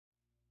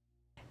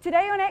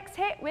Today on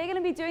XHit, we're going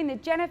to be doing the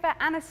Jennifer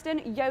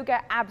Aniston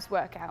Yoga Abs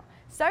workout.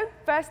 So,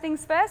 first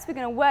things first, we're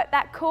going to work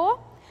that core.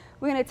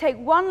 We're going to take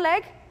one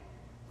leg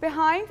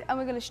behind and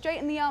we're going to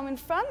straighten the arm in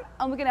front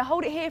and we're going to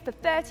hold it here for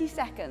 30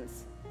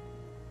 seconds.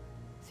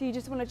 So you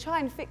just want to try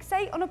and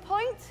fixate on a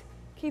point,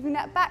 keeping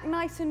that back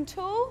nice and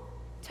tall,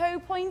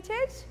 toe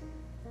pointed,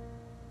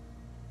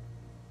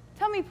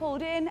 tummy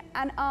pulled in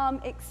and arm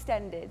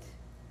extended.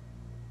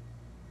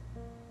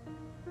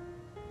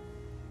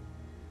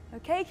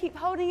 Okay, keep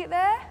holding it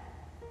there.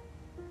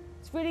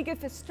 It's really good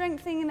for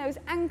strengthening those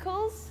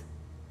ankles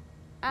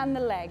and the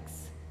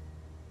legs.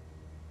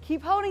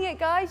 Keep holding it,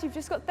 guys. You've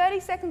just got 30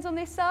 seconds on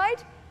this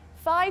side,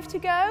 5 to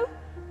go,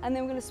 and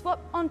then we're going to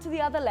swap onto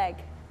the other leg.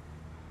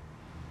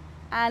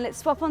 And let's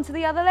swap onto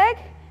the other leg.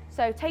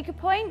 So take a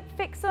point,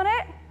 fix on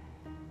it,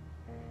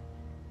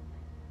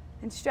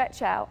 and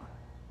stretch out.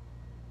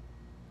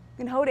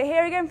 You can hold it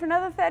here again for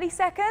another 30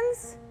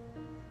 seconds.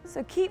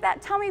 So keep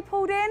that tummy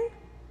pulled in.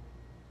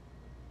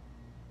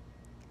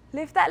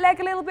 Lift that leg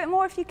a little bit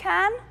more if you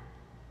can.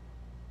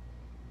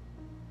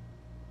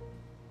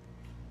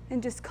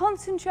 And just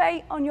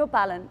concentrate on your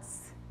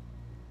balance.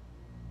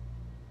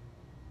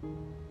 You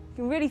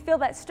can really feel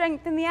that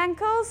strength in the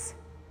ankles.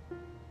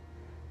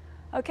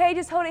 Okay,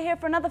 just hold it here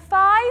for another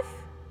 5.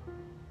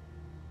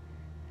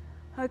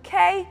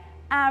 Okay,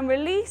 and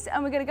release,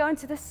 and we're going to go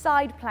into the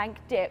side plank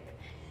dip.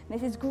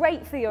 This is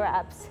great for your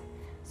abs.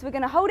 So we're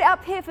going to hold it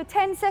up here for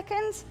 10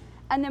 seconds,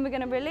 and then we're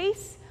going to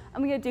release,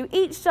 and we're going to do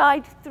each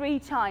side 3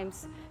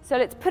 times. So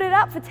let's put it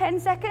up for 10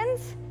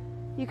 seconds.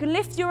 You can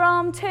lift your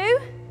arm too.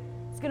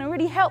 It's going to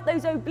really help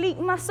those oblique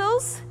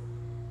muscles.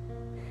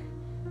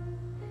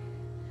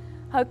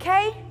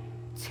 Okay,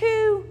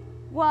 2,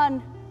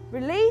 1,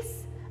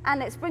 release, and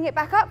let's bring it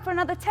back up for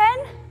another 10.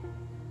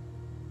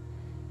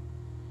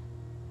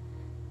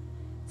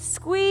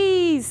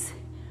 Squeeze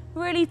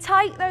really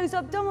tight those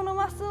abdominal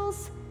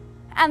muscles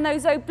and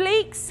those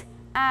obliques,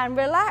 and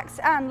relax,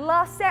 and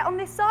last set on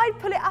this side,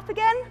 pull it up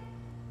again.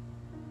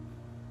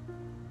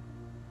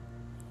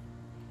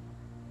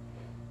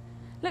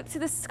 Look to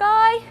the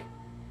sky.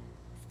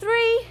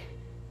 3,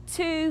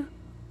 2,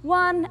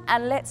 1,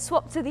 and let's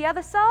swap to the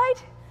other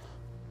side.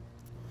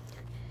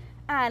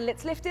 And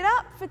let's lift it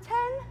up for 10.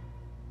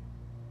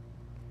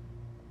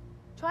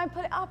 Try and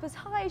put it up as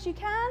high as you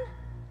can.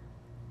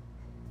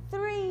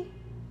 3,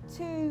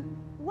 2,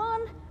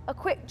 1, a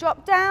quick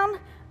drop down,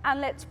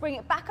 and let's bring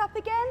it back up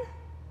again.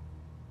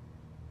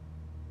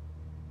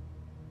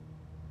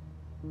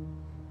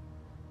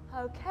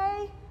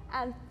 Okay,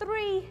 and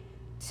 3,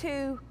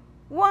 2,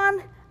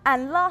 1,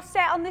 and last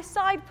set on this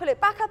side, pull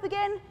it back up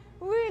again,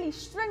 really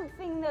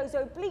strengthening those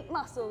oblique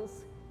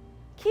muscles.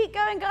 Keep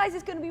going, guys,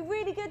 it's going to be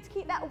really good to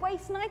keep that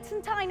waist nice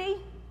and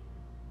tiny.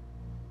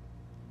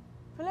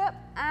 Pull up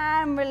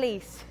and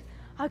release.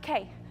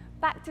 Okay,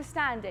 back to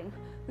standing.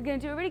 We're going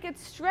to do a really good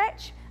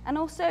stretch and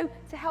also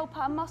to help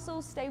our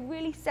muscles stay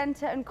really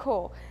center and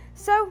core.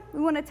 So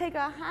we want to take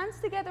our hands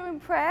together in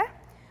prayer.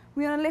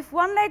 We want to lift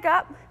one leg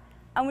up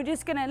and we're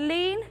just going to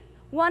lean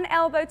one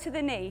elbow to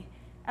the knee.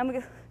 And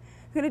we're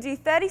going to do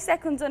 30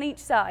 seconds on each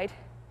side.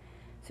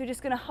 So we're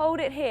just going to hold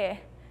it here.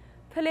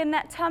 Pull in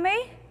that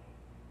tummy.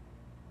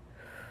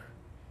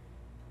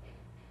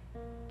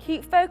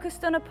 Keep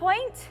focused on a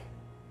point.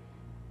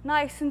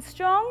 Nice and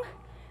strong.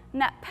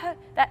 And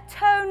that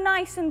toe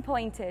nice and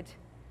pointed.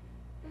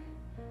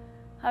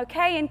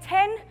 Okay, in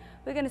 10,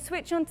 we're going to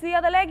switch onto the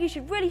other leg. You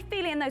should really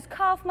feel it in those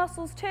calf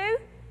muscles too.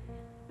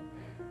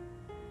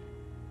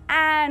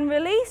 And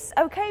release.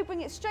 Okay,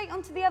 bring it straight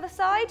onto the other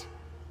side.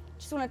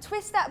 Just want to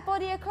twist that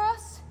body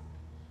across.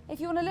 If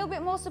you want a little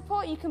bit more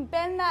support, you can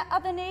bend that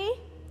other knee.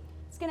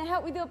 It's going to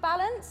help with your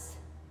balance.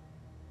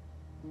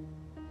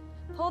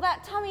 Pull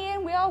that tummy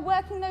in. We are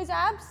working those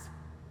abs.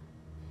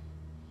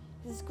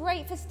 This is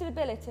great for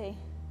stability.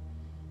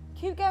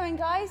 Keep going,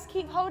 guys.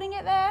 Keep holding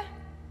it there.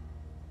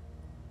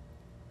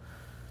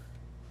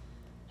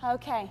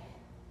 Okay.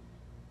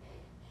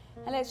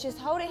 And let's just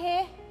hold it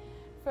here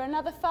for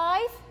another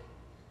 5.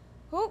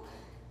 Whoop.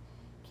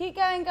 Keep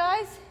going,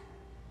 guys.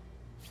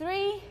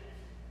 3,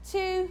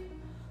 2,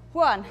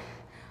 1.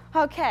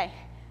 Okay.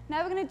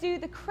 Now we're going to do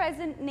the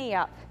crescent knee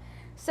up.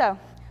 So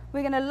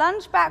we're going to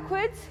lunge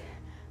backwards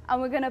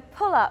and we're going to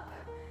pull up.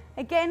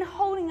 Again,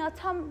 holding our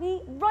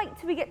tummy right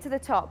till we get to the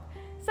top.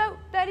 So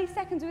 30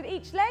 seconds with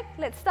each leg.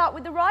 Let's start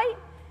with the right.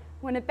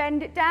 We're going to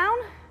bend it down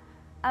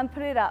and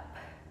put it up.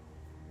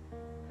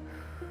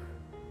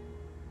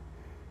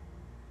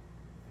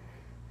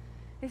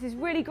 This is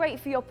really great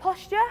for your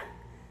posture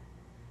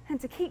and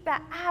to keep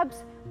that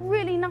abs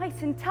really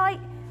nice and tight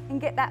and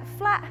get that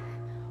flat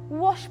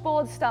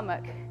washboard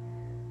stomach.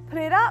 Put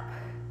it up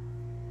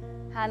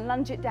and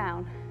lunge it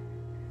down.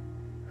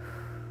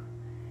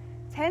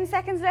 10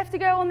 seconds left to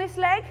go on this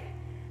leg,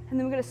 and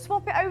then we're going to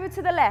swap it over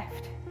to the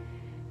left.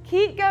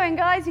 Keep going,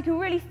 guys. You can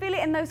really feel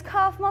it in those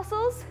calf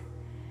muscles.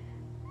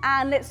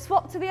 And let's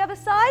swap to the other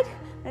side.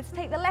 Let's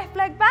take the left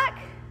leg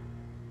back.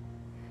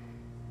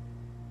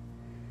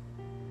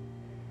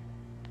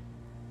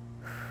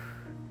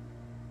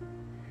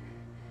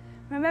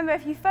 Remember,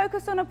 if you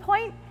focus on a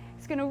point,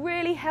 it's going to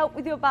really help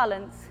with your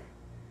balance.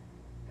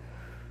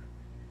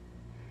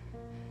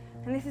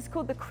 And this is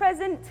called the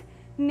crescent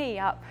knee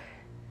up.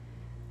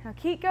 Now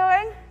keep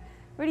going.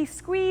 Really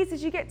squeeze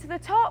as you get to the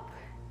top.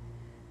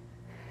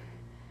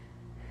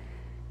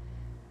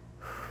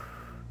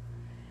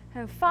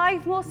 And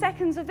 5 more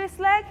seconds of this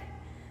leg,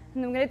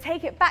 and then I'm going to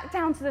take it back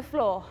down to the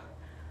floor.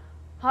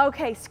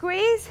 Okay,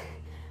 squeeze,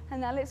 and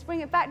now let's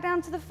bring it back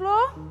down to the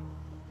floor.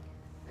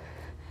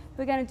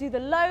 We're going to do the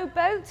low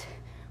boat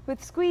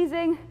with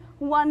squeezing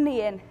one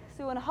knee in. So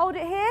we want to hold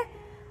it here,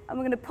 and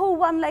we're going to pull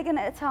one leg in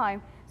at a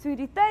time. So we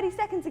do 30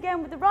 seconds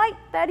again with the right,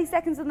 30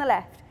 seconds on the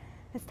left.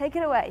 Let's take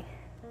it away.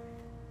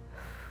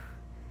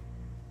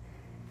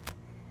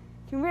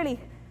 You can really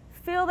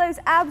feel those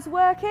abs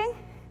working.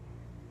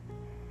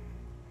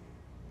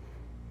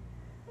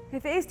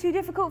 If it is too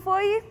difficult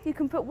for you, you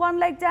can put one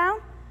leg down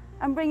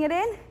and bring it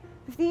in.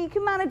 If you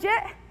can manage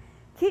it,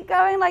 keep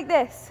going like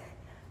this.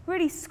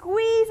 Really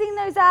squeezing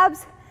those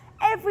abs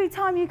every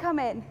time you come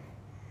in.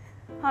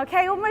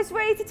 Okay, almost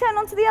ready to turn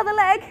onto the other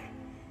leg.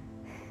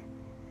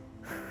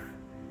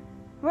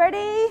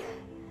 Ready?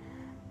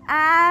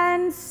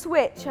 And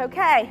switch,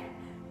 okay.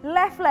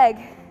 Left leg.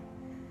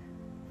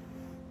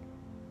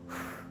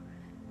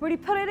 Really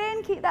pull it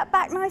in, keep that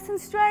back nice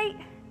and straight.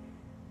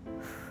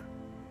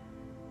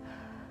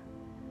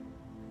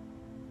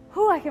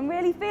 Oh, I can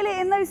really feel it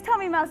in those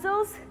tummy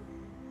muscles.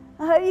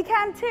 I hope you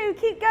can too.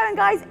 Keep going,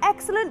 guys.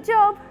 Excellent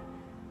job.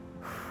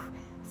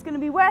 It's going to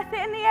be worth it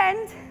in the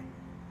end.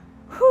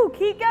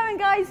 Keep going,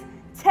 guys.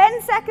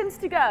 10 seconds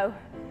to go.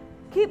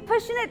 Keep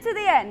pushing it to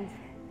the end.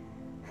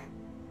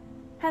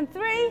 And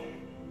 3,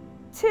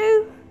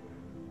 2,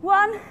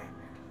 1.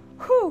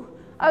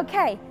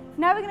 Okay,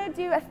 now we're going to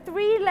do a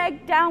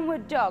 3-leg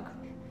downward dog.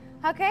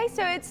 Okay,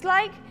 so it's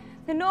like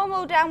the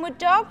normal downward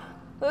dog.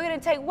 We're going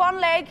to take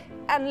one leg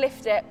and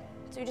lift it.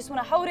 So you just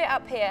want to hold it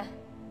up here.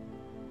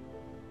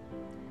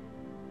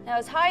 Now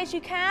as high as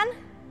you can,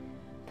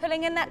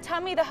 pulling in that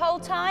tummy the whole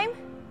time.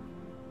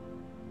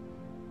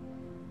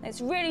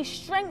 It's really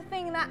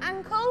strengthening that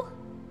ankle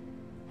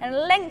and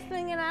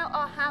lengthening out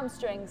our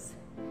hamstrings.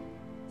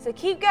 So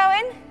keep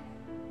going.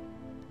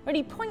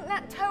 Really point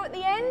that toe at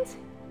the end.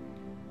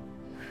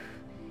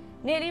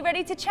 Nearly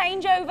ready to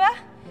change over.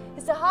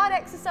 It's a hard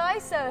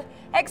exercise, so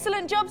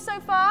excellent job so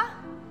far.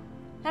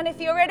 And if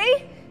you're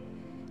ready,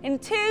 in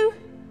 2,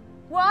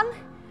 1,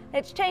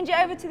 let's change it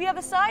over to the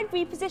other side.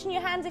 Reposition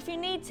your hands if you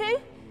need to,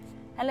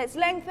 and let's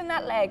lengthen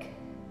that leg.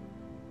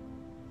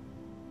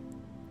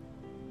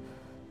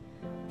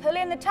 Pull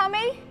in the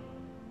tummy,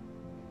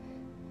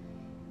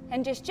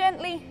 and just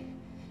gently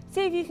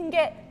see if you can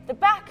get the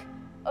back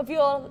of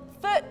your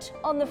foot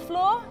on the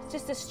floor,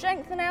 just to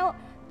strengthen out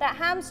that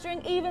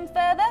hamstring even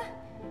further,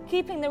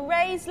 keeping the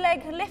raised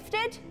leg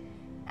lifted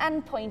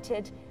and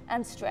pointed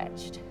and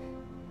stretched.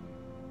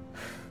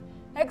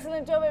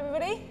 Excellent job,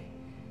 everybody.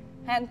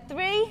 And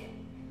 3,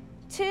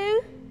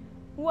 2,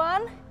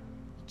 1,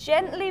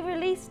 gently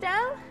release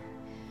down.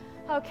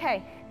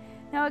 Okay,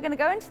 now we're going to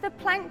go into the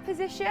plank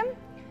position.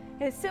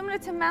 It's similar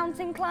to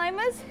mountain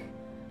climbers.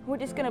 We're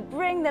just going to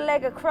bring the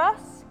leg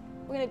across.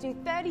 We're going to do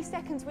 30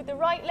 seconds with the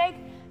right leg,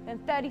 then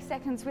 30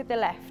 seconds with the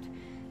left.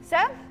 So,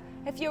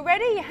 if you're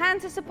ready, your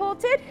hands are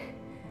supported.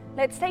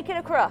 Let's take it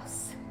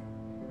across.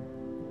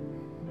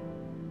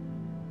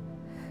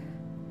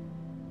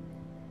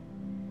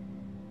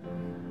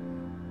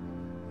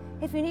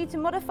 If you need to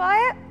modify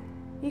it,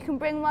 you can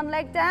bring one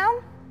leg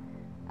down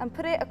and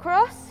put it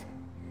across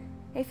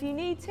if you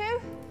need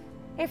to.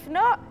 If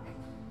not,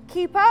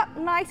 keep up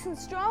nice and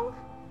strong.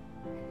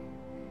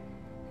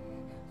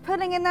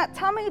 Pulling in that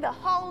tummy the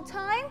whole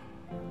time.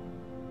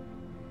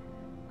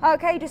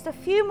 Okay, just a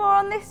few more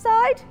on this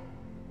side.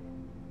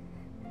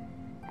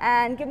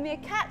 And give me a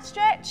cat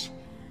stretch.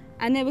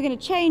 And then we're going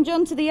to change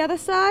on to the other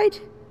side.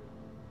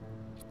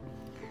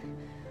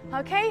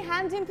 Okay,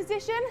 hands in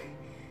position.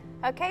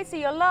 Okay, so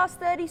your last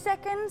 30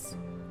 seconds,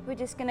 we're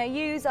just going to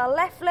use our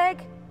left leg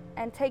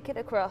and take it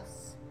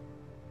across.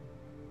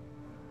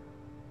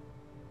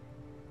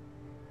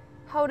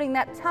 Holding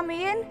that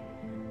tummy in.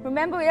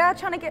 Remember, we are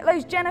trying to get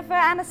those Jennifer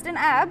Aniston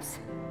abs.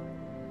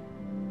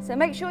 So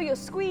make sure you're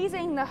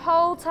squeezing the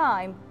whole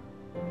time.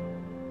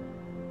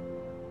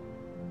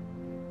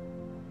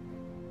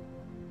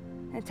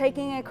 And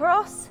taking it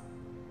across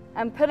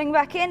and pulling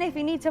back in. If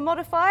you need to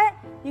modify it,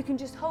 you can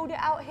just hold it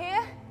out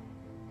here.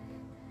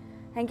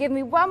 And give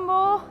me one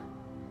more,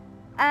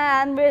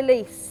 and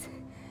release.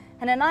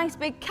 And a nice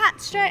big cat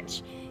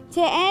stretch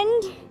to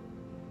end.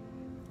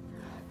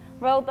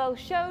 Roll those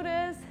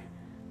shoulders,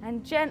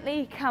 and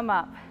gently come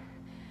up.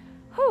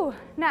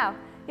 Now,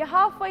 you're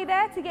halfway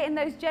there to getting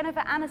those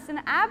Jennifer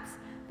Aniston abs,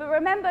 but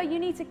remember, you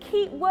need to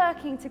keep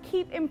working to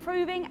keep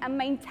improving and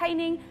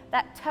maintaining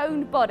that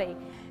toned body.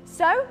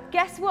 So,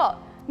 guess what?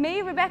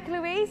 Me, Rebecca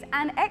Louise,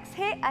 and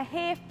XHit are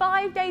here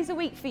 5 days a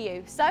week for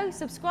you. So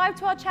subscribe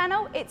to our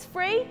channel, it's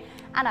free,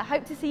 and I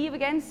hope to see you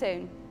again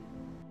soon.